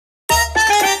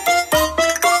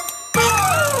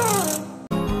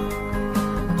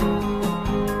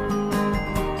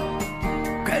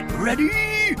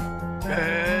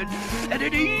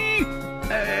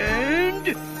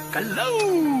Hello!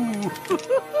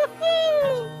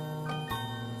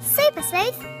 Super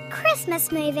Sleuth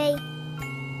Christmas movie.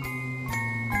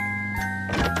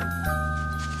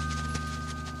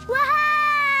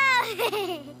 Wow!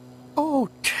 Oh,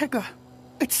 Tigger,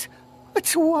 it's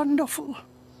wonderful.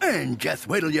 And just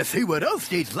wait till you see what else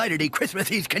these lighterty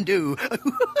Christmases can do.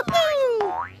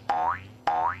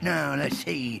 Now, let's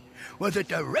see. Was it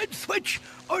the red switch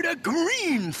or the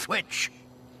green switch?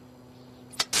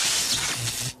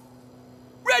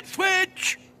 Red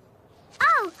switch!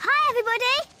 Oh, hi,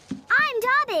 everybody. I'm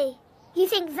Darby. You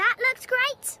think that looks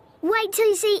great? Wait till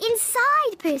you see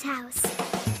inside Pooh's house.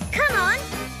 Come on.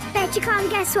 Bet you can't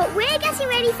guess what we're getting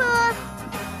ready for.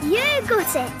 You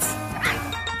got it.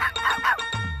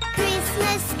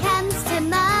 Christmas comes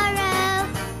tomorrow,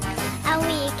 and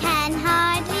we can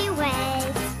hardly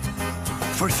wait.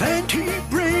 For Santa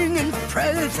bringing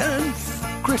presents.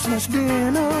 Christmas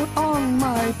dinner on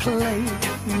my plate.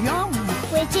 Yum!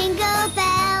 With jingle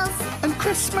bells and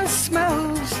Christmas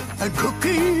smells and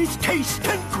cookies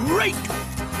tasting great.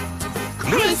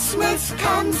 Christmas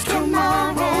comes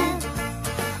tomorrow,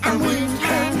 and we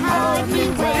can hardly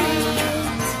wait.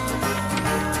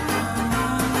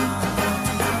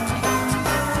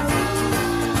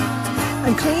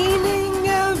 I'm cleaning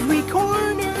every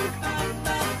corner.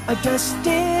 I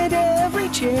dusted every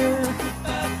chair.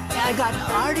 I got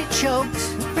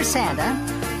artichokes for Santa,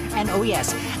 and oh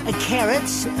yes,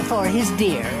 carrots for his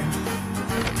deer.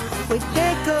 With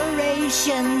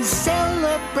decorations,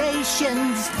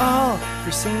 celebrations. Oh,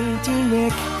 for Saint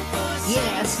Nick.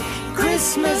 Yes,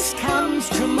 Christmas comes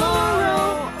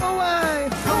tomorrow. Oh, I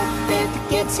hope it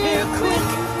gets here quick.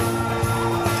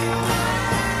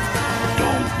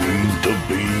 Don't mean to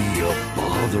be a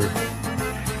bother.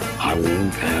 I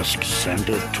won't ask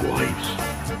Santa twice.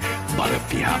 But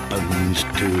if he happens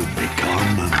to be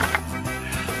coming,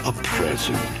 a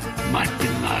present might be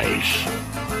nice.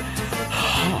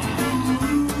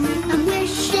 I'm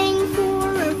wishing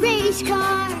for a race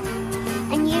car,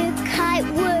 and your kite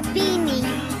would be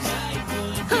neat.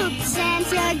 Hope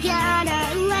Santa got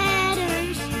our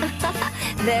letters.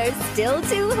 They're still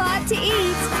too hot to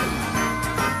eat.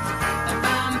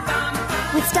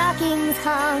 With stockings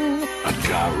hung, A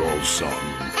carol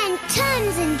sung.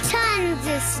 and tons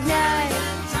of snow.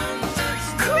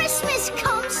 Christmas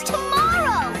comes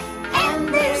tomorrow, and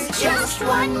there's just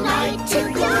one night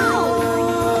to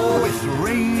go. With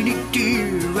rainy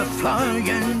deer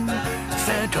a-flying,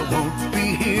 Santa won't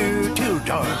be here till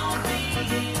dark.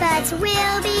 But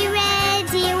we'll be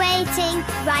ready waiting,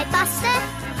 right, Buster?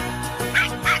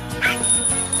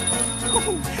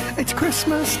 Oh, it's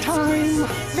Christmas time.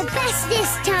 The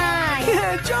bestest time.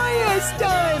 Joyous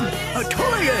time. A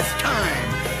joyous time.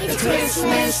 It's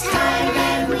Christmas time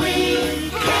and we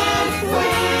can't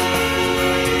wait.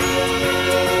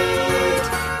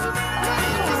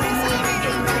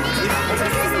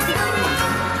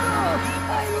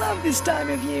 I love this time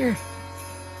of year.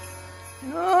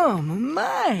 Oh,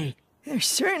 my. There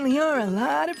certainly are a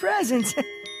lot of presents.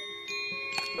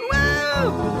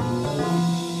 Whoa!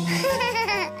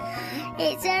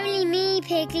 It's only me,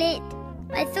 Piglet.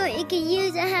 I thought you could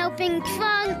use a helping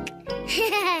trunk.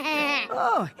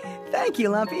 Oh, thank you,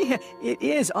 Lumpy. It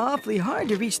is awfully hard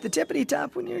to reach the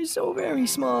tippity-top when you're so very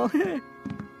small.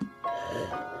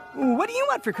 What do you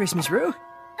want for Christmas, Roo?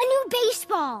 A new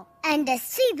baseball. And a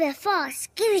super fast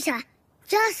scooter.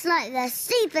 Just like the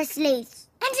Super Sleuths.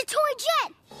 And a toy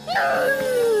jet.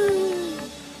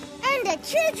 And a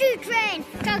choo-choo train.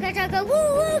 Chugga-chugga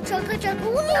woo-woo, chugga-chugga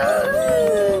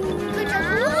woo-woo.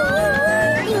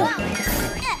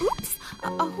 Oops.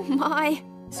 Oh, my.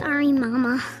 Sorry,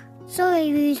 Mama.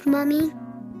 Sorry, Roo's Mummy.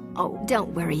 Oh,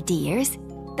 don't worry, dears.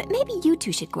 But maybe you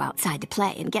two should go outside to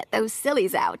play and get those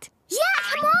sillies out. Yeah,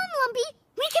 come on, Lumpy.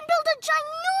 We can build a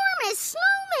ginormous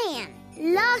snowman.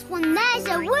 Last one, there's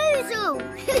a woozle.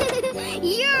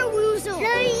 You're a woozle.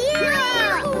 No, you.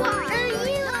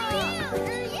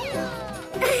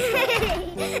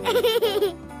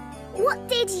 What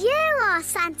did you ask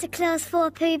Santa Claus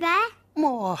for, Pooh Bear?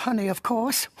 More honey, of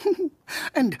course.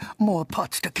 And more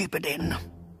pots to keep it in.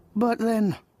 But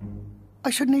then, I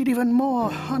should need even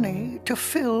more honey to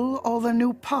fill all the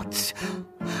new pots.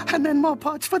 And then more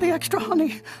pots for the extra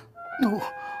honey. No,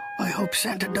 I hope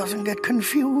Santa doesn't get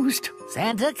confused.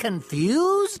 Santa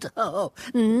confused? Oh,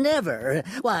 never.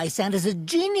 Why, Santa's a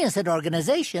genius at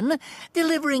organization,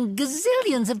 delivering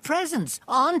gazillions of presents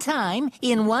on time,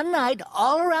 in one night,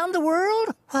 all around the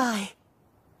world. Why,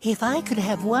 if I could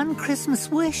have one Christmas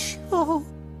wish, oh,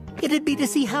 it'd be to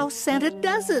see how Santa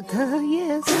does it.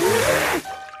 Yes.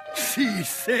 See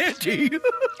Santa?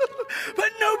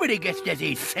 But nobody gets to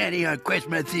see Santa on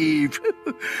Christmas Eve.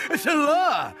 It's a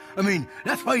law. I mean,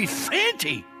 that's why he's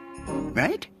Santa.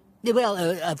 Right? Well,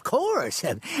 of course.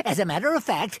 As a matter of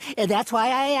fact, that's why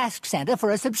I asked Santa for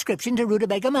a subscription to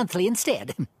Rutabaga Monthly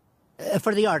instead.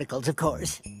 For the articles, of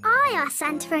course. I asked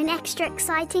Santa for an extra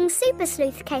exciting Super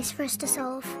Sleuth case for us to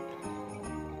solve.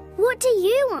 What do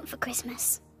you want for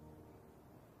Christmas?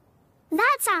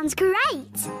 That sounds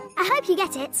great. I hope you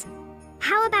get it.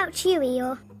 How about you,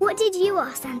 Eeyore? What did you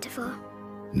ask Santa for?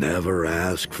 Never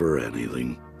ask for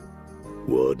anything.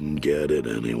 Wouldn't get it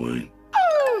anyway.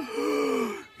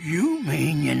 You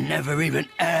mean you never even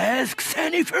asked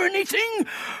Santa for anything?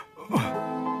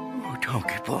 Oh,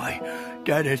 Donkey Boy,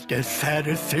 that is the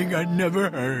saddest thing I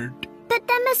never heard. But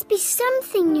there must be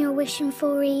something you're wishing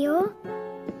for, Eeyore.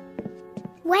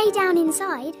 Way down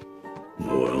inside.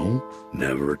 Well,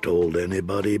 never told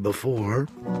anybody before.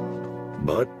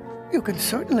 But You can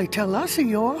certainly tell us,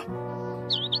 Eeyore.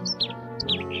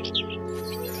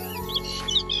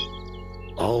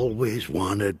 always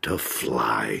wanted to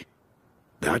fly.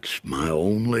 That's my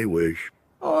only wish.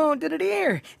 Oh,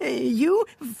 dear. You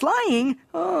flying?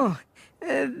 Oh,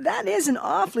 that is an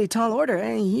awfully tall order,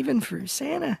 even for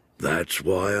Santa. That's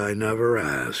why I never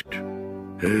asked.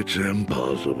 It's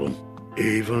impossible,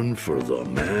 even for the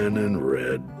man in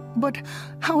red. But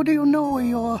how do you know,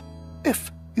 Eeyore,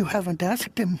 if you haven't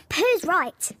asked him? Pooh's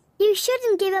right. You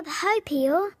shouldn't give up hope,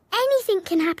 Eeyore. Anything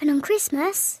can happen on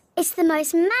Christmas. It's the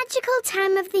most magical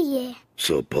time of the year.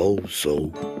 Suppose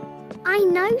so. I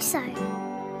know so.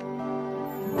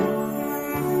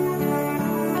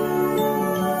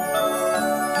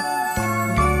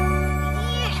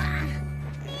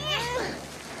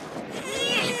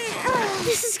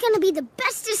 This is gonna be the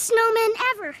bestest snowman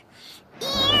ever.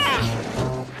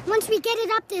 Once we get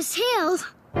it up this hill.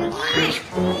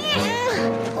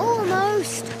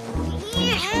 Almost.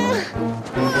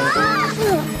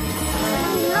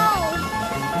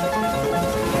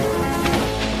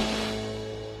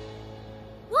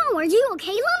 Whoa, are you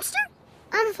okay, Lobster?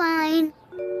 I'm fine.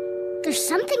 There's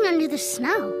something under the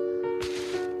snow.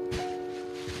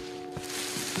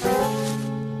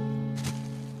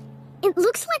 It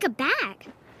looks like a bag.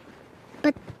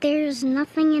 But there's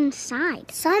nothing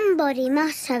inside. Somebody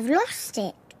must have lost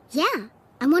it. Yeah,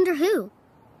 I wonder who.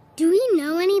 Do we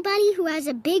know anybody who has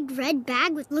a big red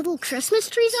bag with little Christmas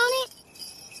trees on it?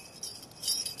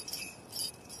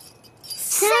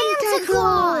 Santa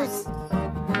Claus!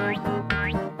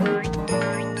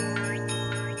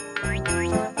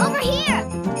 Over here!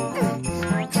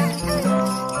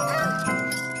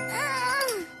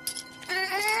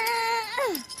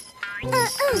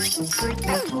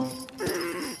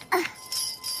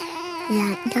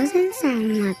 That doesn't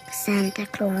sound like Santa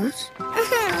Claus.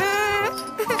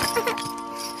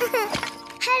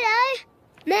 Hello!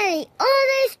 Merry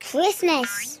almost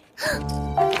Christmas!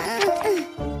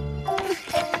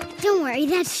 Don't worry,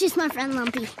 that's just my friend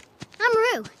Lumpy. I'm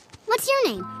Roo. What's your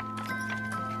name?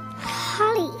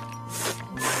 Holly.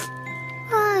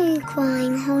 Why are you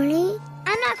crying, Holly?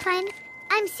 I'm not crying.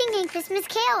 I'm singing Christmas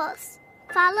carols.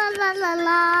 Fa la la la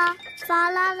la,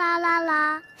 fa la la la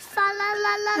la, fa la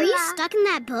la la la. Are you stuck in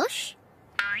that bush?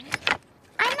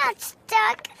 I'm not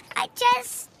stuck. I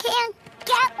just can't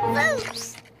get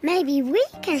loose. Maybe we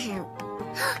can help.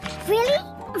 Really?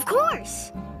 Of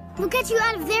course. We'll get you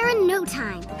out of there in no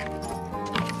time.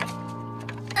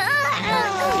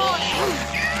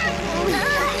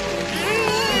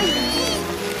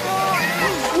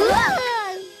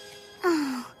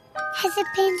 Oh, has it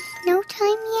been no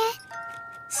time yet?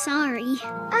 Sorry.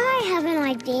 I have an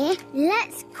idea.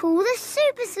 Let's call the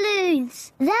Super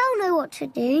Sleuths. They'll know what to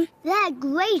do. They're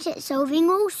great at solving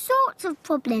all sorts of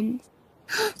problems.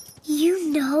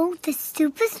 You know the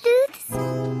Super Sleuths?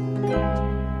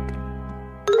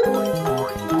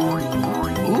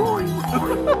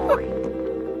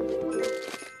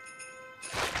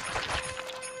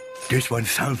 This one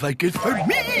sounds like it's for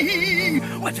me.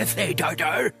 What's it say,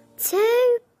 Tartar?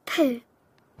 To Pooh.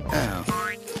 Oh.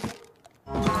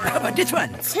 How about this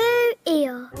one? To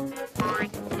Eeyore.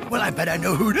 Well, I bet I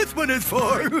know who this one is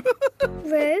for.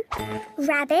 Roo.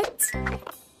 Rabbit.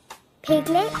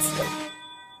 Piglet.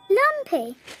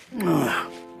 Lumpy.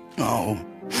 Oh.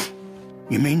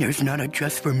 You mean there's not a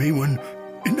just for me one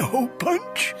in the whole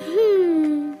bunch?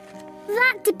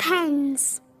 That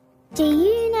depends. Do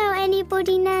you know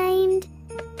anybody named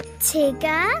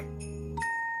Tigger?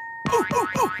 Oh,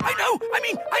 I know.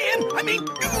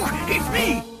 It's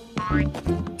me.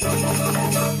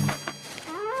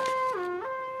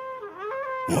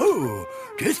 Whoa,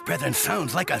 this present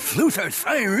sounds like a Sleuther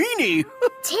siren.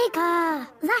 Tigger,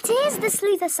 that is the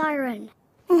Sleuther siren.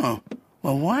 Oh,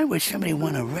 well, why would somebody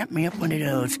want to wrap me up one of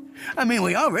those? I mean,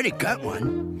 we already got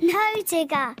one. No,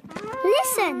 Tigger.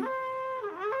 Listen.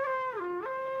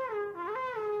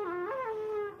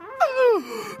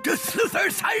 Oh, the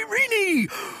Sleuther siren!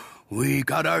 We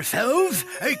got ourselves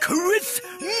a Christmas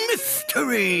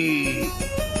mystery.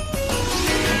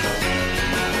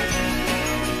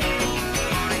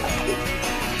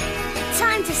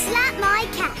 Time to slap my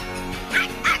cat.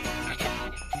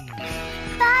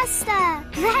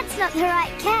 Faster! That's not the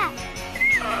right cat.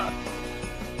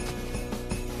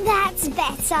 That's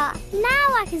better.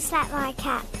 Now I can slap my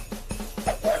cat.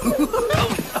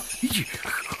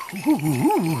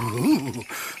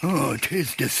 Oh,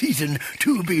 'tis the season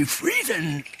to be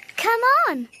freezing. Come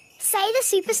on. Say the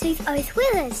Super Sleuth oath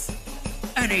with us.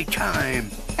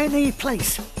 Anytime. Any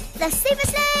place. The Super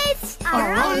Sleuths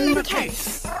are on the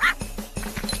case.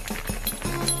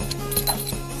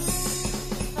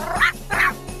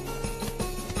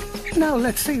 Now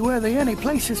let's see where the any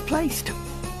place is placed.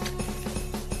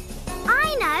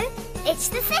 I know. It's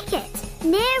the thicket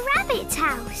near Rabbit's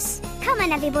house. Come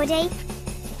on, everybody.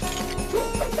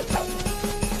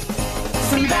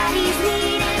 Somebody's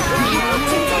needing our help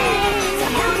today. So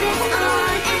helmet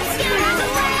on and scoot out the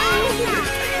way.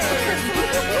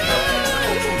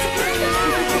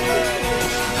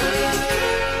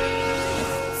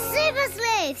 Super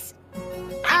Sleuths!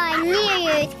 I knew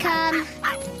you'd come.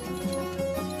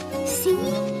 See?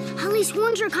 Holly's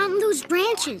horns are caught in those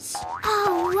branches.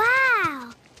 Oh,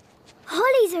 wow.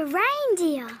 Holly's a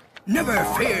reindeer. Never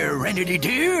fear, Renity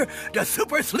dear. The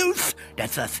Super Sleuths,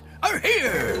 that's us, are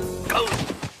here. Go!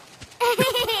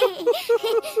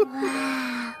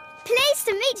 Wow. Pleased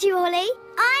to meet you, Holly.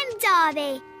 I'm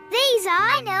Darby. These are,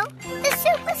 I know, the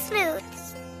Super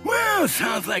Sleuths. Well,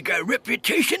 sounds like our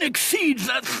reputation exceeds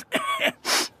us.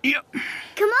 Yep.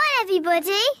 Come on,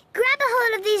 everybody. Grab a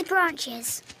hold of these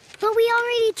branches. But we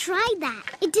already tried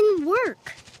that. It didn't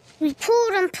work. We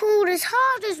pulled and pulled as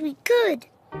hard as we could.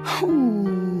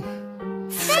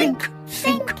 Think.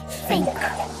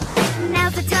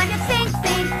 Now's the time to think.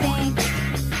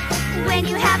 When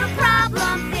you have a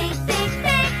problem, think.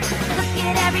 Look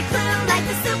at every clue like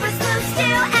the Super Sleuths do,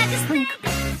 and just think.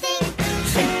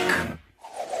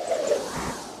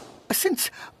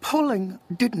 Since pulling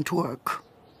didn't work,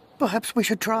 perhaps we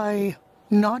should try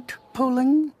not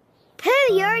pulling?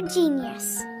 Pooh, you're a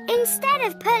genius. Instead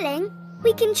of pulling,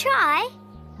 we can try...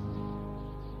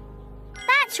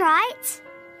 That's right.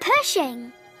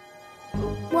 Pushing.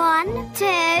 1,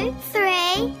 2,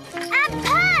 3, and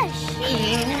push!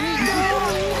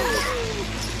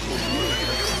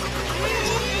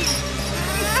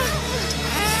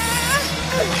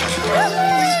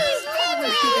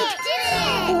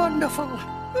 Wonderful.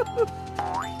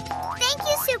 Thank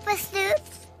you, Super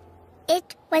Sleuths.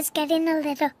 It was getting a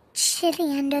little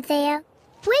chilly under there.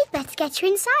 We'd better get you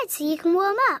inside so you can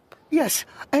warm up. Yes,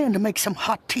 and make some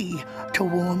hot tea to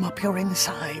warm up your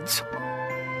insides.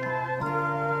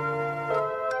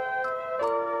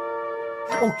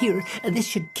 Oh, here, this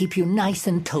should keep you nice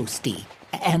and toasty.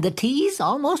 And the tea's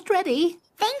almost ready.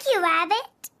 Thank you,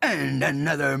 Rabbit. And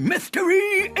another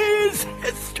mystery is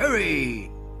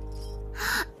history.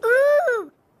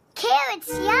 Ooh, carrots,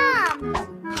 yum.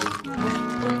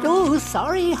 Oh,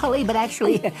 sorry, Holly, but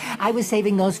actually, I was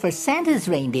saving those for Santa's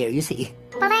reindeer, you see.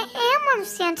 But I am one of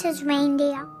Santa's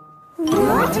reindeer.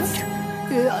 What?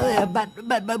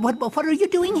 But what are you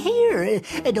doing here?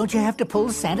 Don't you have to pull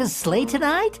Santa's sleigh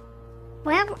tonight?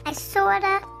 Well, I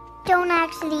sorta don't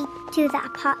actually do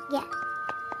that part yet.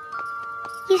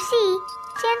 You see,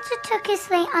 Santa took his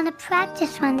sleigh on a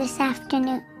practice run this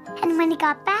afternoon. And when he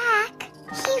got back,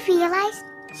 he realized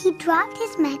he dropped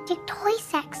his magic toy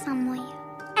sack somewhere.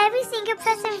 Every single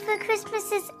present for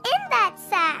Christmas is in that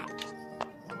sack.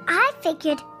 I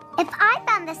figured if I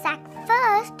found the sack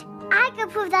first, I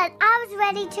could prove that I was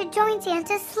ready to join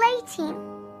Santa's sleigh team.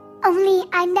 Only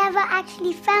I never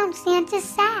actually found Santa's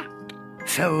sack.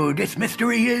 So this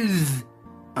mystery is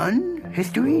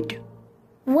unhistoried?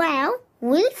 Well,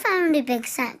 we found a big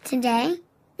sack today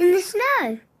in the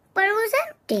snow, but it was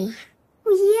empty.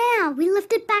 Yeah, we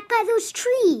left it back by those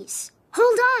trees.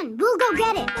 Hold on, we'll go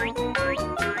get it.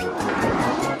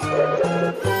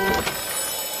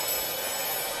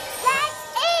 That's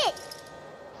it!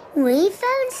 We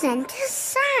found Santa's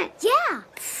sack. Yeah.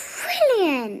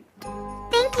 Brilliant.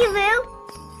 Thank you, Roo.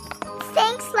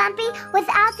 Thanks, Lumpy.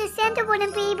 Without this, Santa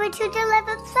wouldn't be able to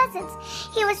deliver presents.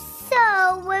 He was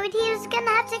so worried he was going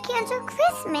to have to cancel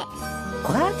Christmas.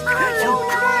 What? Oh, no,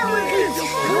 that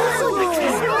would be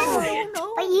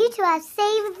terrible. But you two have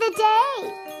saved the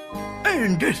day.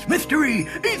 And this mystery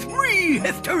is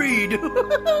re-historied.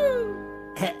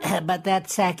 But that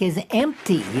sack is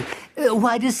empty.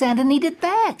 Why does Santa need it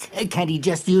back? Can't he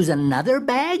just use another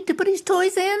bag to put his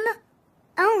toys in?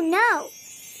 Oh no,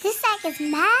 this sack is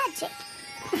magic.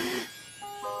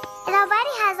 It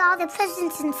already has all the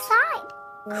presents inside.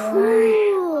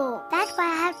 Cool. That's why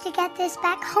I have to get this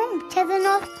back home to the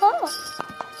North Pole.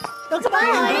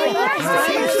 Goodbye.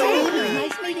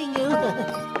 Nice meeting you.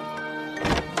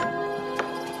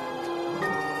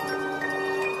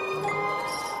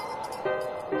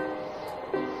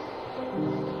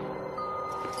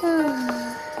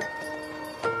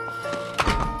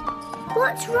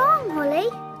 What's wrong, Holly?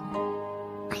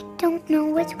 I don't know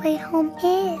which way home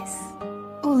is.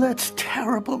 Oh, that's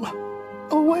terrible.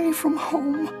 Away from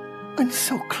home and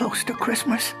so close to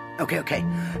Christmas. Okay.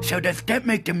 So does that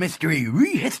make the mystery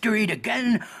re-historied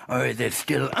again, or is it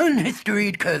still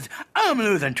unhistoried because I'm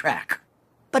losing track?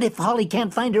 But if Holly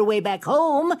can't find her way back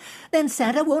home, then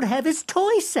Santa won't have his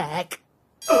toy sack.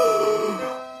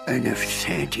 And if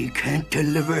Santa can't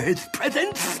deliver his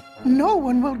presents? No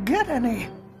one will get any.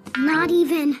 Not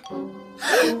even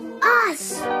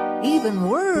us. Even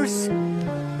worse.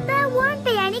 There won't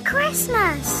be any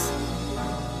Christmas.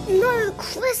 No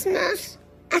Christmas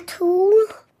at all.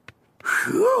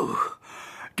 Phew.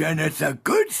 Then it's a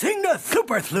good thing the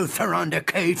super sleuths are on the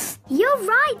case. You're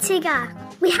right, Tigger.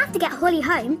 We have to get Holly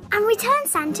home and return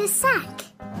Santa's sack.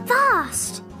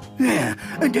 Fast. Yeah,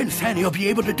 and then Santa will be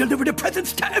able to deliver the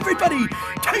presents to everybody.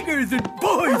 Tigers and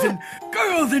boys and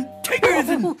girls and tigers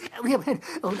and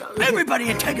everybody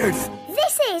and tigers.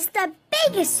 This is the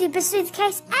biggest super sleuth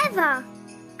case ever.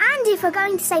 And if we're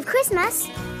going to save Christmas,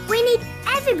 we need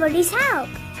everybody's help.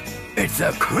 It's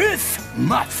a Chris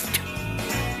must.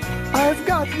 I've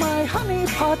got my honey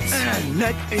pots. And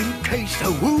net in case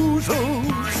of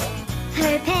woozles.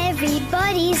 Hope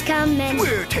everybody's coming.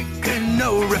 We're taking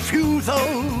no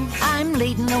refusals. I'm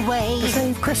leading the way. To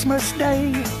save Christmas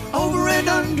Day. Over and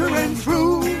under and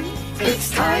through. It's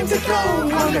time to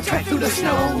go on a trek through the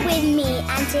snow. With me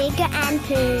and Tigger and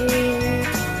Pooh.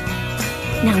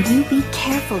 Now you be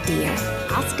careful, dear.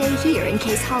 I'll stay here in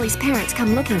case Holly's parents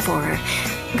come looking for her.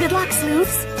 Good luck,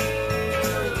 Sleuths.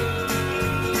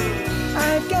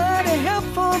 I've got a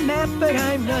helpful map, but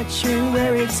I'm not sure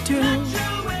where it's to.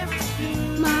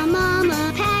 My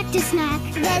mama packed a snack.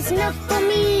 There's enough for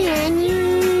me and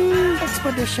you.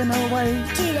 Expedition away.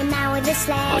 To the mound with the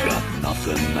sleigh. I got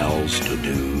nothing else to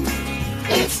do.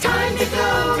 It's time to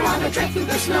go on a trek through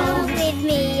the snow. With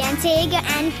me and Tigger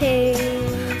and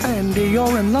Pooh. And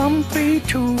you're in Lumpy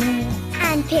too.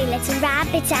 And Piglet and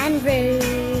Rabbit and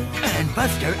Roo. And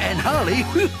Buster and Holly.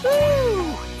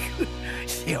 Woo-hoo!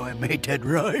 See how I made that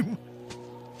rhyme?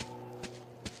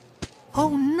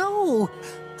 Oh no!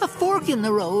 A fork in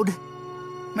the road.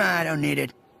 I don't need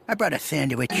it. I brought a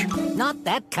sandwich. Not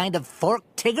that kind of fork,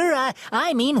 Tigger.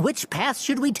 I mean, which path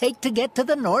should we take to get to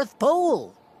the North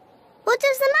Pole? What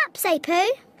does the map say,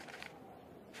 Pooh?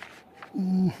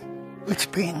 It's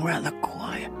being rather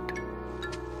quiet.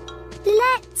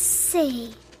 Let's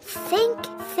see. Think.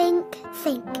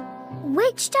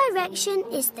 Which direction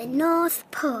is the North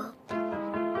Pole?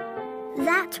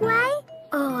 That way,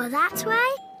 or that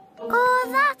way, or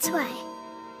that way?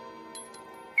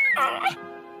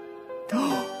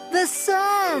 The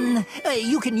sun!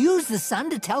 You can use the sun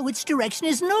to tell which direction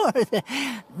is north.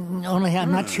 Only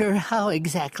I'm not sure how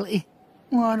exactly.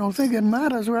 Well, I don't think it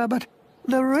matters, Rabbit.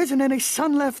 There isn't any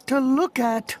sun left to look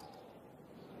at.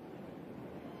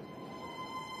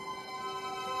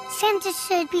 Santa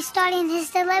should be starting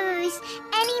his deliveries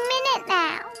any minute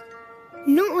now.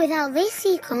 Not without this,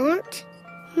 he can't.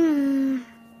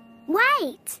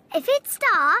 Wait, if it's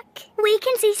dark, we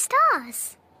can see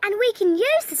stars. And we can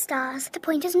use the stars to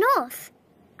point us north.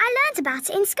 I learned about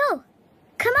it in school.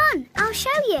 Come on, I'll show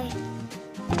you.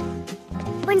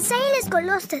 When sailors got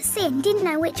lost at sea and didn't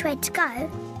know which way to go,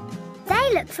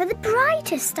 they looked for the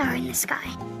brightest star in the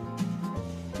sky.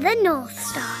 The North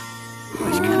Star.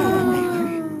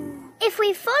 If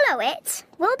we follow it,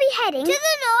 we'll be heading to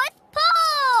the North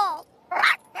Pole!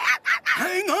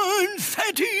 Hang on,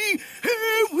 Santa!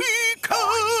 Here we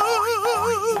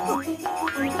come!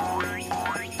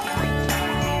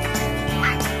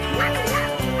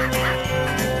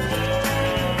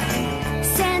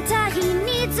 Santa, he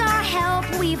needs our help.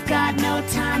 We've got no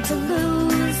time to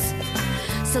lose.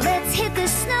 So let's hit the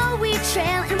snowy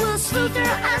trail and we'll sleuth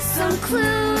us some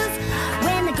clues.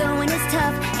 When the going is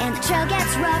tough and the trail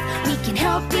gets rough, we can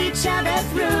help each other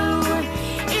through.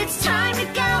 It's time to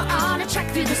go on a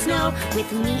trek through the snow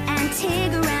with me and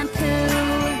Tigger and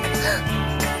Pooh.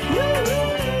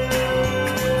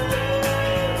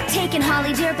 taking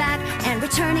Holly dear back and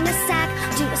returning a sack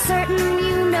to a certain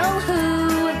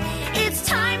you-know-who. It's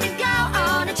time to go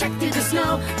on a trek through the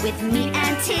snow with me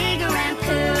and Tigger and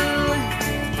Pooh.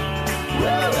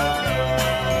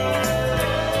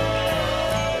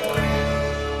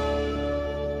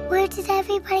 Where did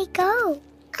everybody go?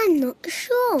 I'm not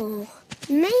sure.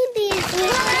 Maybe it's...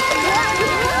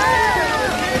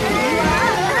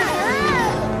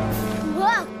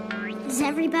 Whoa! Is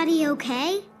everybody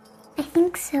okay? I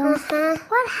think so.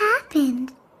 What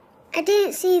happened? I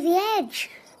didn't see the edge.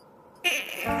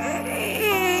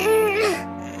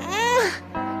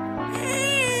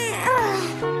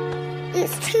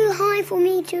 It's too high for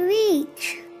me to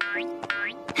reach.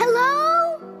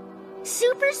 Hello?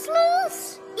 Super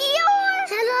Sleuths? Eeyore?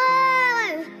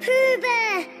 Hello! Pooh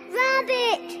Bear!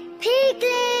 Rabbit!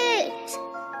 Piglet!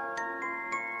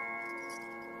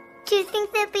 Do you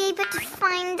think they'll be able to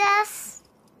find us?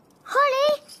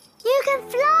 Holly, you can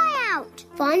fly out!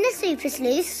 Find the Super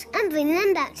Sleuths and bring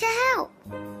them back to help.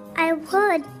 I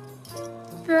would,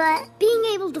 but... Being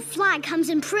able to fly comes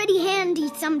in pretty handy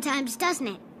sometimes, doesn't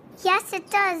it? Yes, it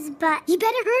does, but... You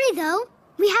better hurry, though.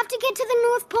 We have to get to the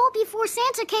North Pole before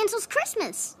Santa cancels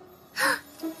Christmas.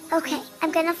 Okay,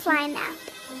 I'm gonna fly now.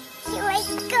 Here I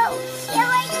go! Here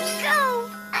I go!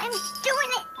 I'm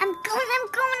doing it! I'm going!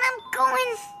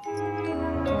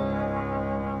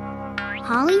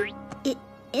 Holly,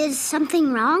 is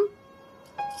something wrong?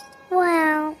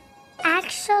 Well,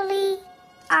 actually,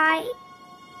 I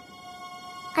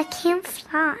can't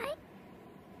fly.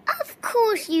 Of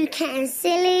course you can,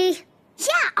 silly.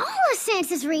 Yeah, all of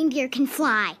Santa's reindeer can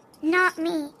fly. Not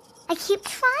me. I keep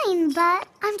trying, but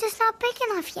I'm just not big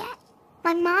enough yet.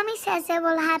 My mommy says it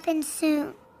will happen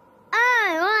soon.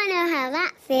 Oh, I know how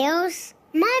that feels.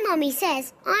 My mommy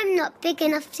says I'm not big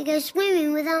enough to go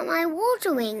swimming without my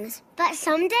water wings. But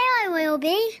someday I will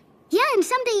be. Yeah, and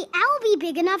someday I'll be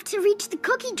big enough to reach the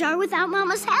cookie jar without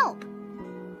Mama's help.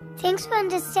 Thanks for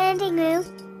understanding, Lou.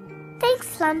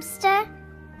 Thanks, Lumpster.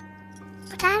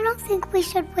 But I don't think we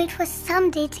should wait for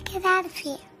someday to get out of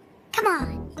here. Come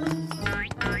on.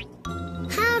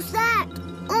 How's that?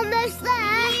 Almost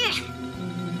there?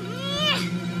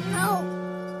 No,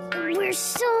 we're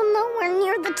still nowhere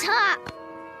near the top.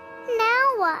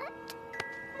 Now what?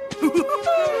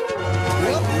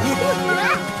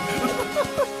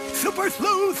 Super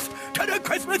Sleuths to the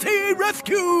Christmas Eve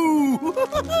rescue!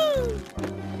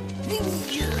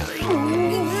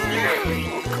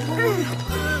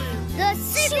 The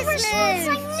Super Sleuths!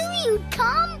 I knew you'd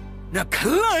come! Now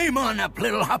climb on up,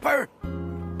 little hopper!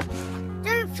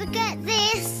 Don't forget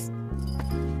this!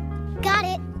 Got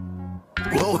it.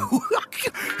 Whoa!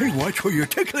 Hey, watch where you're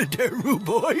tickling there, rude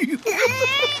boy!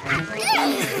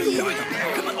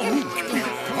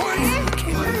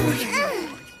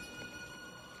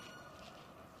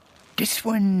 This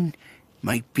one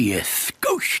might be a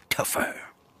skosh tougher.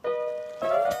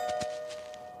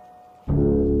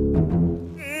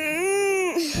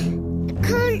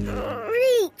 Can't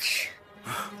reach.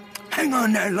 Hang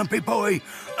on there, lumpy boy.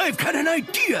 I've got an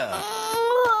idea.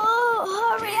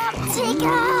 Oh, hurry up,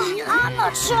 Tigger. I'm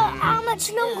not sure how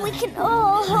much longer we can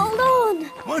all hold on.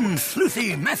 One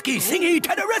sleuthy, masky singy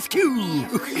to the rescue.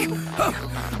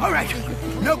 All right,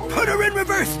 now put her in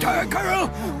reverse, star girl.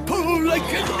 Pull like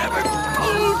you never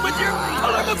pulled with your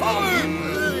puller before.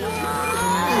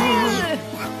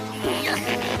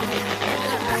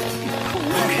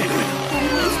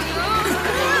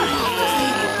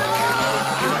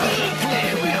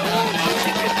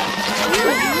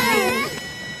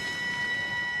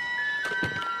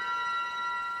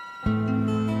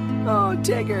 Oh,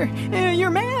 Tigger,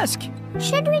 your mask.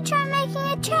 Should we try making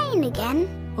a chain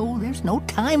again? Oh, there's no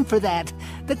time for that.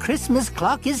 The Christmas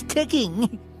clock is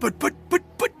ticking. But.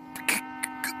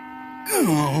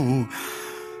 Oh,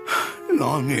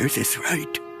 long ears is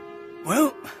right.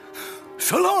 Well,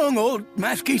 so long, old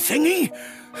masky singy.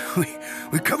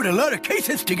 We covered a lot of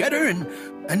cases together,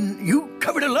 and you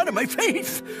covered a lot of my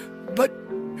face. But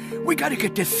we gotta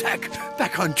get this sack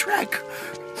back on track.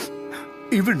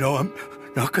 Even though I'm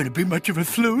not gonna be much of a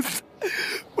sleuth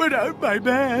without my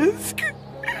mask.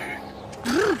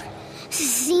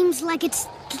 Seems like it's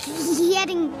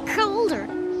getting colder.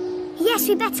 Yes,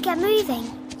 we better get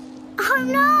moving. Oh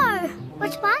no!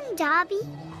 Which one, Darby?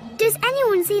 Does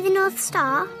anyone see the North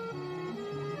Star?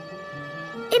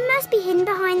 It must be hidden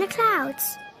behind the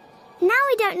clouds. Now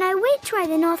we don't know which way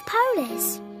the North Pole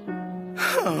is.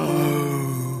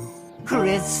 Oh.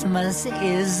 Christmas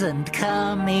isn't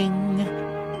coming.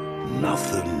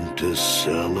 Nothing to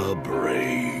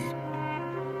celebrate.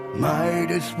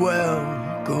 Might as well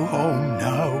go home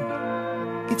now.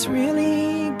 It's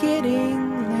really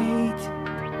getting late.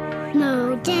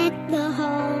 deck the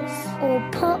halls, or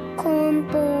popcorn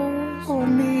balls, or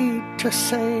need to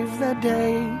save the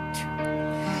date.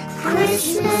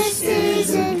 Christmas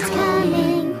isn't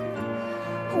coming,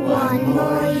 one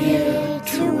more year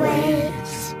to wait.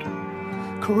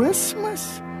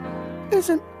 Christmas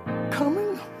isn't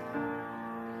coming.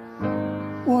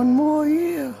 One more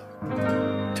year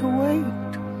to wait.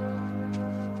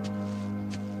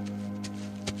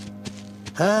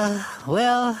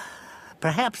 Well,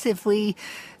 perhaps if we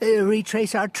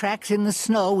retrace our tracks in the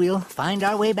snow, we'll find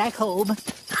our way back home.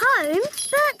 Home?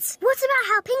 But what about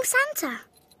helping Santa?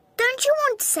 Don't you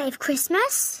want to save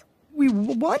Christmas? We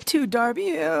want to,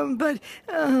 Darby, but...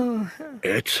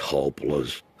 It's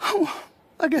hopeless. Oh,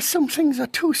 I guess some things are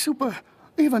too super,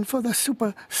 even for the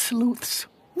super sleuths.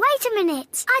 Wait a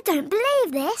minute. I don't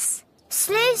believe this.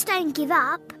 Sleuths don't give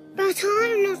up. But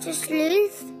I'm not a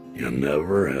sleuth. You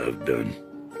never have done.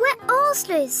 We're all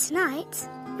sleuths tonight.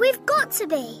 We've got to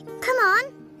be. Come on.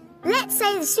 Let's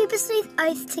say the Super Sleuth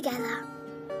Oath together.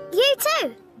 You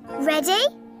too. Ready?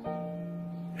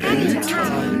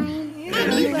 Anytime,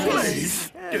 any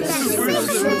place, the Super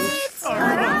Sleuths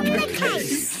are on the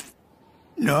case.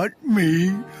 Not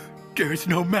me. There's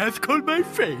no mask on my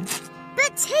face.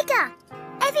 But Tigger,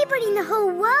 everybody in the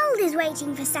whole world is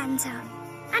waiting for Santa.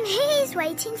 And he's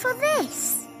waiting for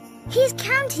this. He's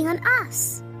counting on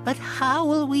us. But how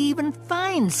will we even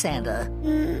find Santa?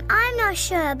 I'm not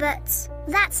sure, but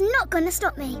that's not going to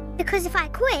stop me. Because if I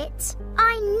quit,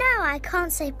 I know I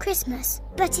can't save Christmas.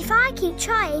 But if I keep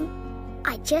trying,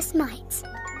 I just might.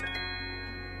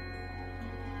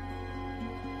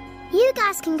 You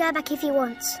guys can go back if you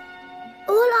want.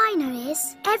 All I know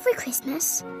is, every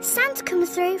Christmas, Santa comes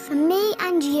through for me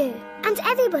and you, and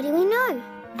everybody we know.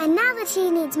 And now that he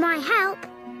needs my help,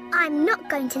 I'm not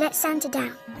going to let Santa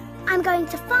down. I'm going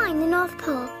to find the North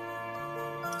Pole.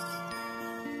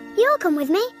 You'll come with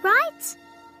me, right?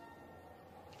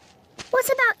 What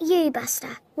about you,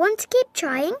 Buster? Want to keep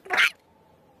trying?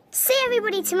 See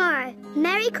everybody tomorrow.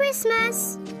 Merry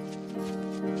Christmas!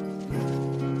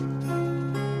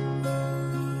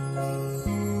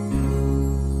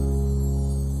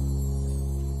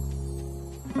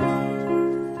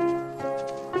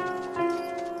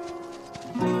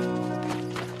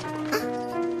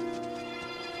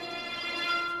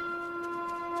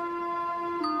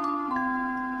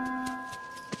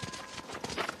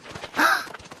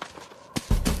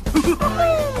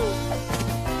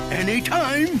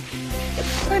 Anytime,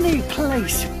 Any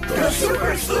place. the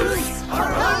Super Sleuths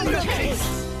are on the case.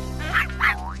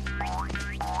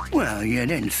 Well, you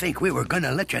didn't think we were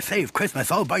gonna let you save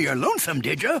Christmas all by your lonesome,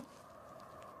 did you?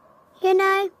 You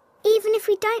know, even if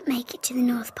we don't make it to the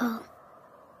North Pole,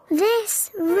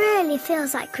 this really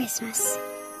feels like Christmas.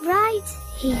 Right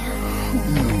here.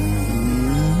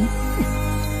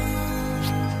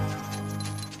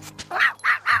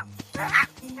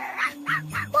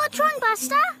 What's wrong,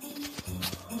 Buster?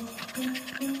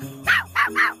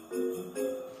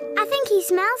 I think he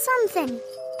smells something.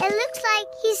 It looks like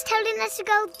he's telling us to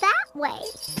go that way.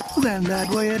 Then that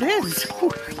way it is.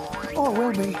 Or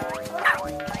will be.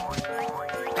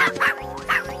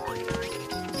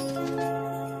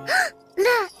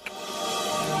 Look!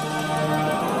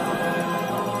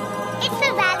 It's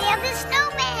the Valley of the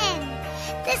Snowman!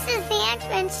 This is the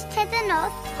entrance to the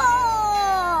North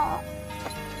Pole!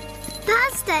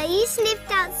 Buster, you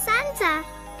sniffed out Santa!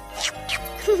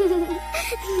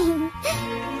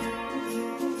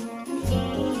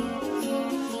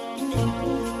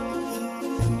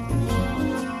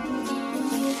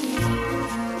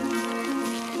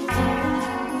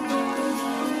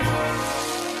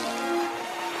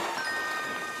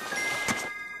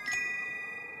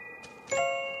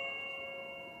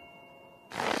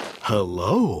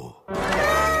 Hello.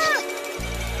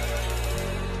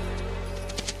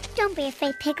 Don't be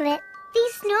afraid, Piglet.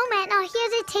 These snowmen are here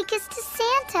to take us to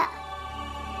Santa.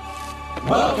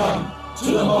 Welcome to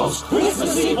the most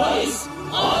Christmassy place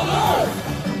on Earth!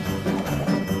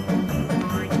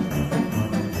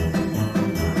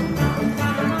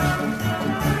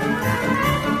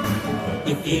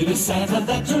 If it is Santa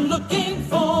that you're looking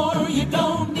for, you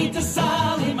don't need to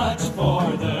sally much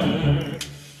farther.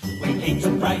 We paint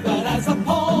them bright, but as the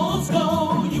poles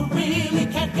go, you really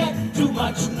can't get too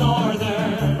much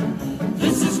northern.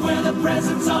 This is where the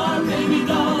presents are, baby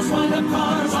dolls, wind-up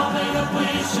cars, all made of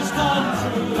wishes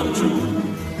come true.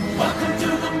 Welcome to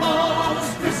the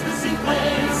most Christmassy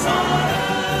place on earth.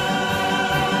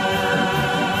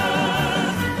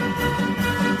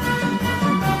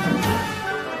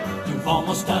 You've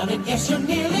almost done it, yes, you're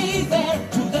nearly there,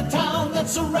 to the town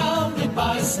that's surrounded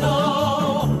by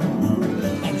snow.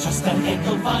 And just ahead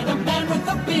you'll find a man with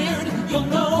a beard, you'll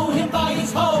know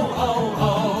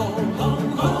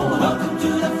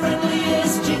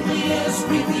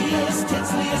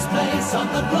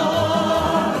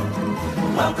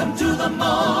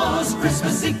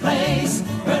place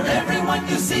where everyone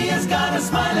you see has got a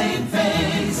smiling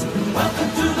face. Welcome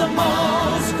to the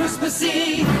most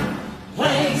Christmassy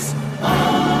place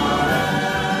on earth.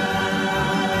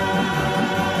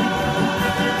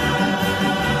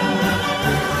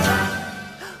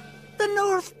 The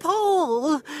North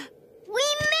Pole! We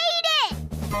made it!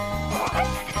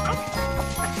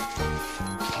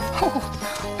 Oh,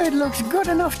 it looks good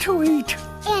enough to eat.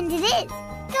 And it is.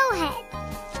 Go ahead.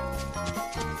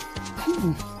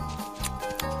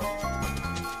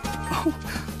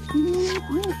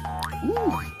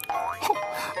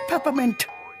 Peppermint.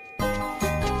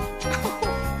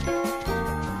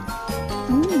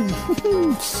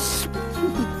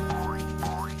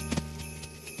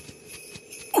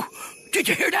 Did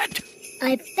you hear that?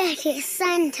 I bet it's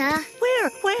Santa.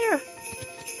 Where?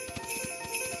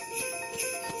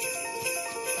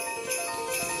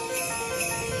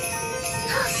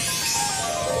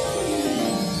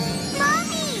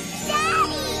 Mommy!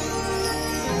 Daddy!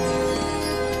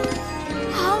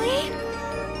 Holly?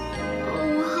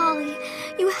 Oh, Holly,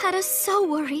 you had us so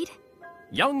worried.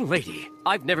 Young lady,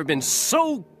 I've never been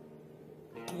so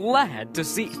glad to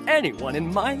see anyone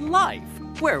in my life.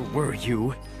 Where were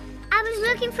you? I was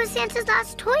looking for Santa's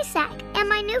lost toy sack, and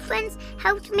my new friends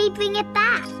helped me bring it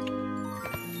back.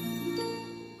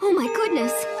 Oh my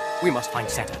goodness. We must find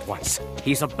Santa at once.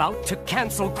 He's about to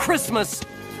cancel Christmas.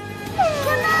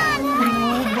 Come on!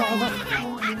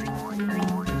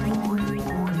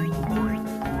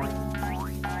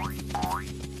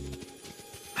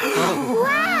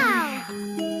 Wow!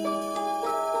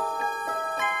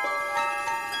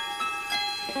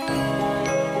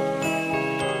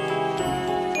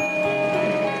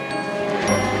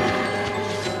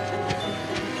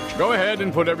 Go ahead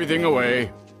and put everything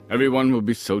away. Everyone will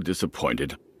be so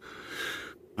disappointed.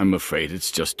 I'm afraid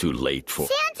it's just too late for...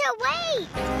 Santa, wait!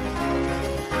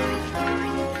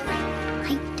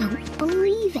 I don't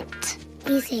believe it.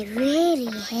 Is it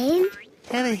really him?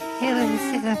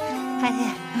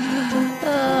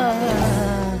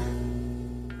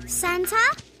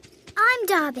 Santa, I'm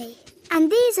Darby,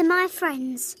 and these are my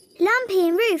friends. Lumpy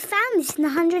and Ruth found this in the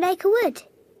 100 Acre Wood.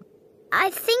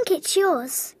 I think it's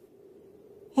yours.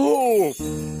 Oh!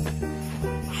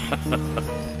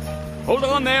 Hold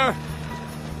on there!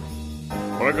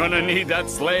 We're gonna need that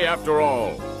sleigh after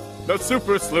all. The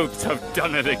Super Sleuths have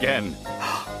done it again.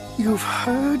 You've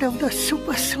heard of the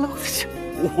Super Sleuths?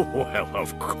 Well,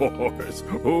 of course.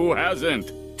 Who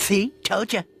hasn't? See?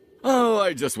 Told you. Oh,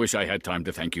 I just wish I had time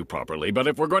to thank you properly, but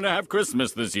if we're going to have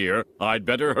Christmas this year, I'd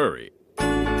better hurry.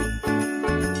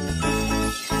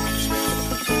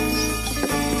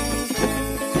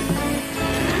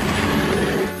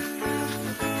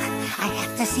 I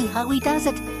have to see how he does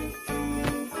it.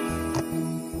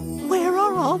 Where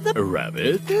are all the...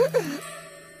 Rabbit?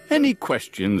 Any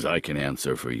questions I can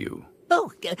answer for you?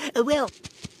 Oh, well...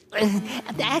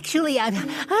 actually, I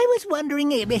was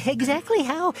wondering exactly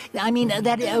how... I mean,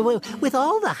 with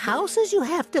all the houses you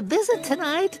have to visit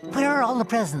tonight, where are all the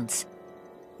presents?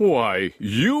 Why,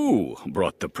 you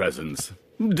brought the presents.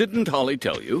 Didn't Holly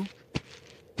tell you?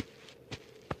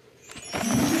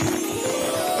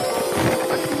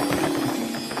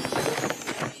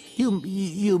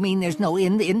 You mean there's no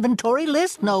inventory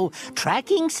list, no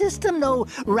tracking system, no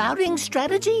routing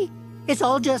strategy? It's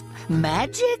all just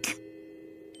magic?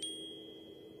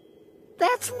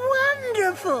 That's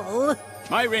wonderful!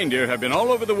 My reindeer have been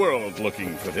all over the world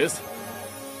looking for this.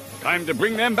 Time to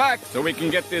bring them back so we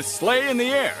can get this sleigh in the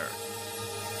air.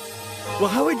 Well,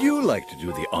 how would you like to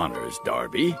do the honors,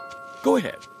 Darby? Go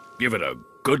ahead. Give it a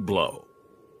good blow.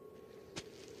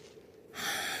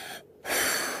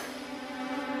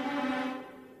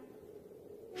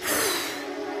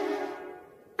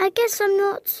 I guess I'm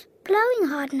not blowing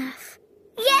hard enough.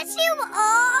 Yes, you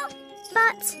are!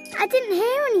 But I didn't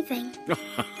hear anything.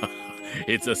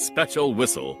 It's a special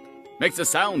whistle. Makes a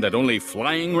sound that only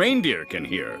flying reindeer can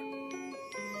hear.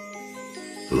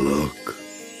 Look.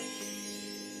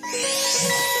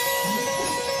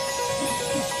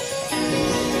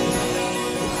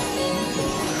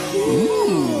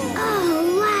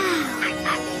 Oh, wow.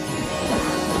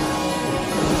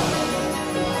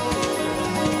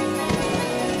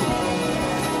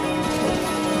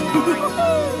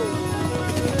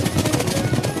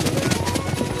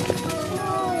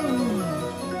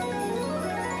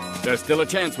 There's still a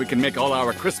chance we can make all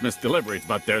our Christmas deliveries,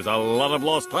 but there's a lot of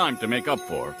lost time to make up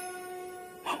for.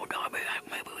 Oh, Darby,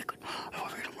 maybe we could...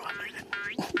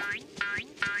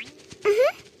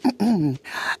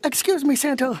 Excuse me,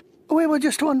 Santa. We were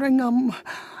just wondering,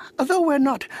 though we're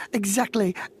not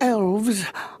exactly elves,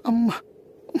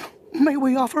 may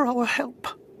we offer our help?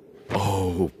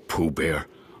 Oh, Pooh Bear,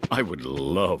 I would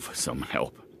love some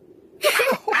help.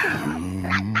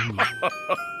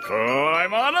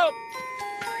 Climb on up!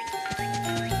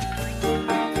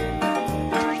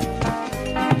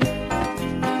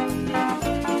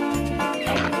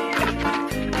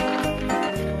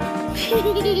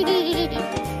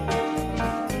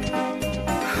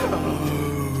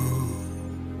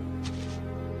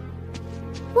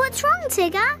 What's wrong,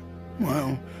 Tigger?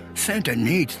 Well, Santa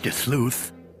needs the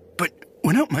sleuth. But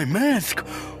without my mask,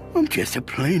 I'm just a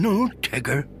plain old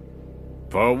Tigger.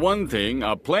 For one thing,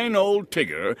 a plain old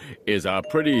Tigger is a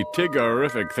pretty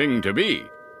Tiggerific thing to be.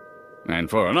 And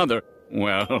for another,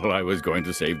 well, I was going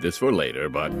to save this for later,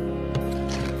 but...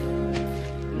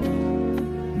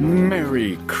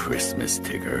 Merry Christmas,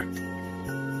 Tigger.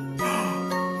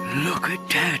 Look at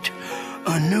that.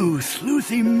 A new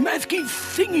sleuthy, masky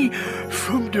thingy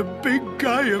from the big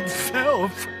guy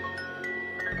himself.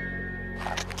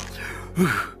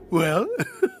 Well,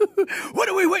 what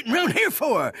are we waiting around here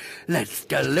for? Let's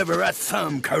deliver us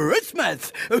some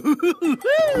Christmas. Can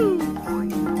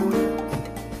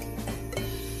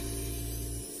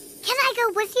I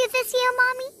go with you this year,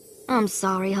 Mommy? I'm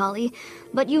sorry, Holly,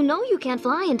 but you know you can't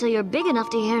fly until you're big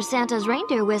enough to hear Santa's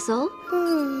reindeer whistle.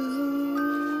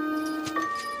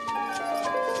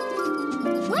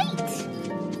 Wait!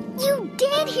 You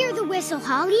did hear the whistle,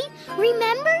 Holly.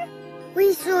 Remember?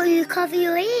 We saw you cover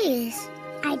your ears.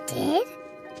 I did?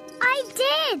 I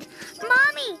did!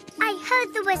 Mommy, I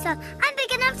heard the whistle. I'm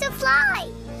big enough to fly.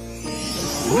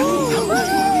 Woohoo!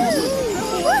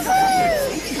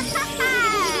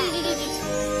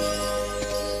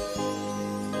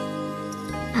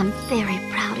 I'm very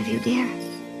proud of you, dear.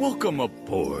 Welcome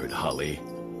aboard, Holly.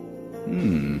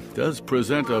 Does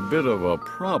present a bit of a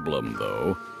problem,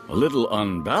 though. A little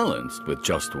unbalanced with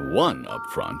just one up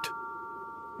front.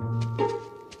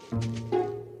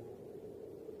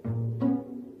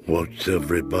 What's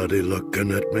everybody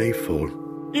looking at me for?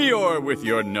 You're with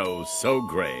your nose so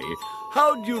gray.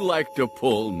 How'd you like to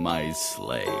pull my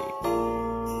sleigh?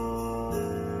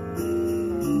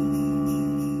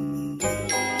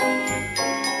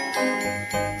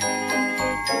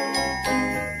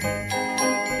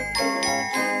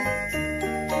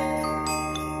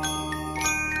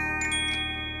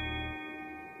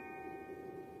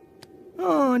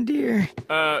 Oh, dear.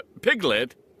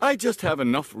 Piglet, I just have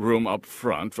enough room up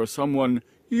front for someone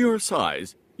your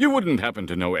size. You wouldn't happen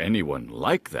to know anyone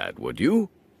like that, would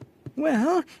you?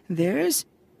 Well, there's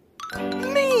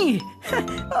me!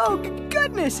 Oh,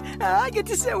 goodness! I get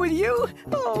to sit with you?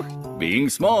 Oh. Being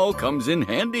small comes in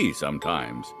handy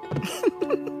sometimes.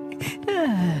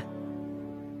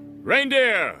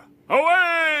 Reindeer,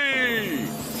 away!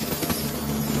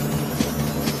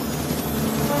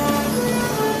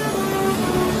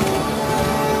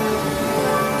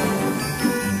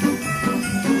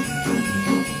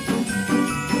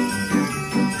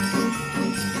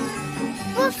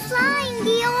 We're flying,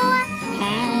 Dior.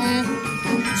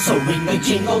 So ring the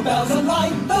jingle bells and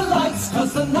light the lights,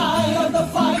 'cause the night of the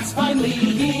flight's finally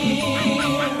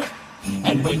here.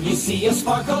 And when you see a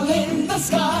sparkle in the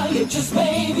sky, it just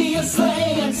may be a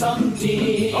sleigh and some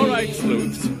deer. All right,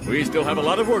 Sleuths. We still have a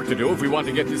lot of work to do if we want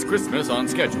to get this Christmas on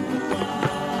schedule.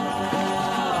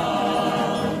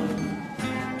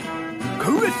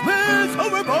 Christmas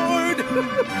overboard!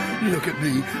 Look at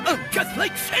me. I'm just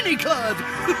like Santa Claus.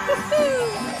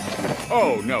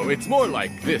 Oh, no, it's more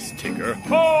like this, Tigger.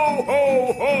 Ho,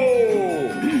 ho, ho!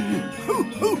 Hoo,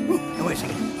 hoo, hoo. No, wait a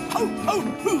second. Ho, ho,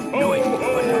 hoo. No, wait.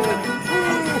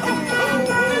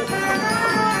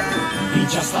 Be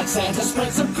just like Santa,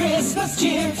 spread some Christmas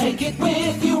cheer. Take it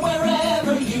with you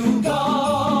wherever you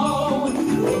go.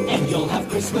 And you'll have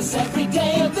Christmas every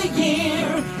day of the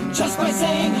year, just by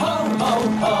saying ho, ho,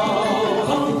 ho,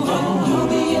 ho, ho. You'll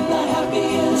be in the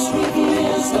happiest,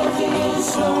 reekiest,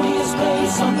 stealthiest, snowiest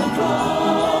place on the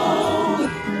globe.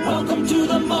 Welcome to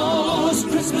the most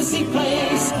Christmassy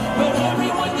place, where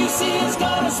everyone you see has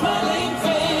got a smiling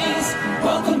face.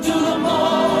 Welcome to the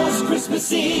most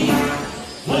Christmassy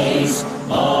place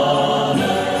on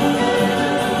earth.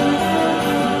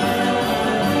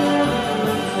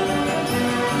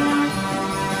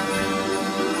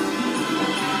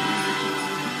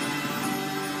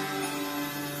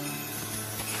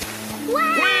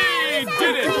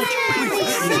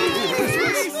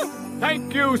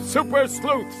 Thank you, Super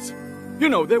Sleuths. You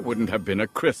know, there wouldn't have been a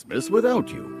Christmas without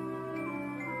you.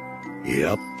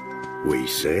 Yep, we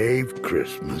saved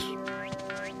Christmas.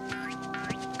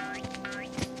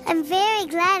 I'm very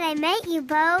glad I met you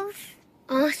both.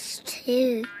 Us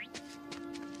too.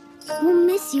 We'll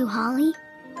miss you, Holly.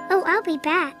 Oh, I'll be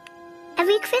back.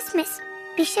 Every Christmas,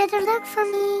 be sure to look for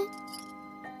me.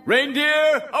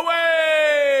 Reindeer,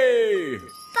 away!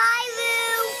 Bye,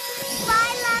 Lou.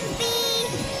 Bye, Lumpy.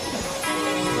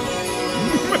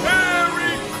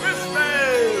 Merry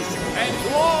Christmas! And to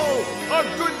all, a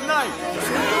good night!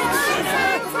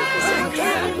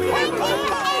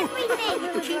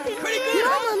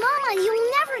 Mama, you'll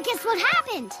never guess what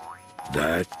happened.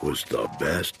 That was the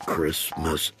best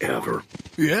Christmas ever.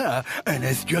 Yeah, and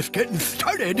it's just getting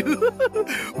started.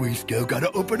 We still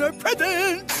gotta open our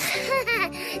presents.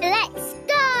 Let's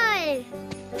go.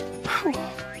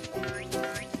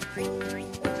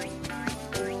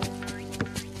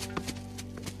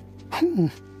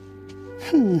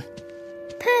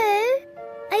 Pooh,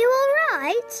 are you all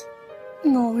right?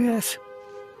 Oh, yes.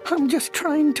 I'm just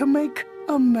trying to make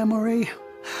a memory.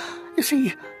 You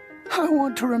see, I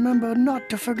want to remember not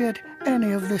to forget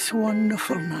any of this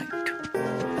wonderful night.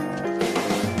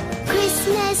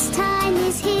 Christmas time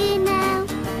is here now.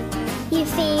 You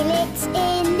feel it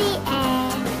in the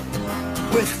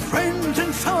air. With friends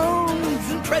and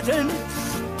songs and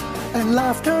presents. And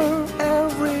laughter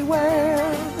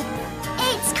everywhere.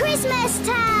 It's Christmas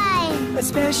time! A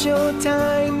special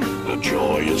time. A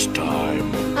joyous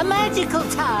time. A magical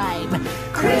time.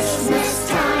 Christmas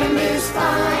time is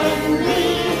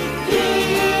finally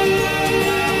here.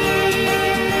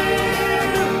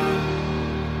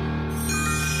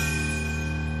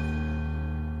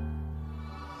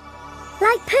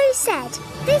 Like Pooh said,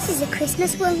 this is a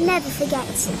Christmas we'll never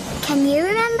forget. Can you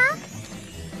remember?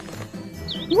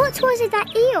 What was it that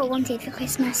Eeyore wanted for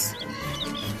Christmas?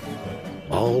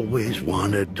 Always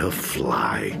wanted to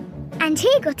fly. And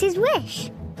he got his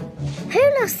wish. Who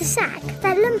lost the sack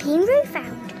that Lumpy and Roo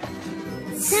found?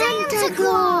 Santa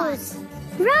Claus!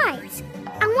 Right.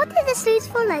 And what did the sleuths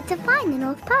follow to find the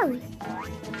North Pole?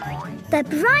 The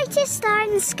brightest star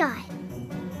in the sky.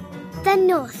 The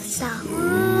North Star.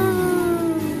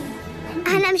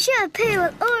 And I'm sure Pooh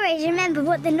will always remember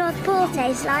what the North Pole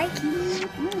tastes like.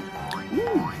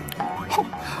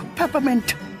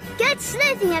 Peppermint. Good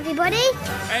sleuthing, everybody!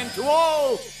 And to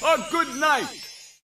all, a good night!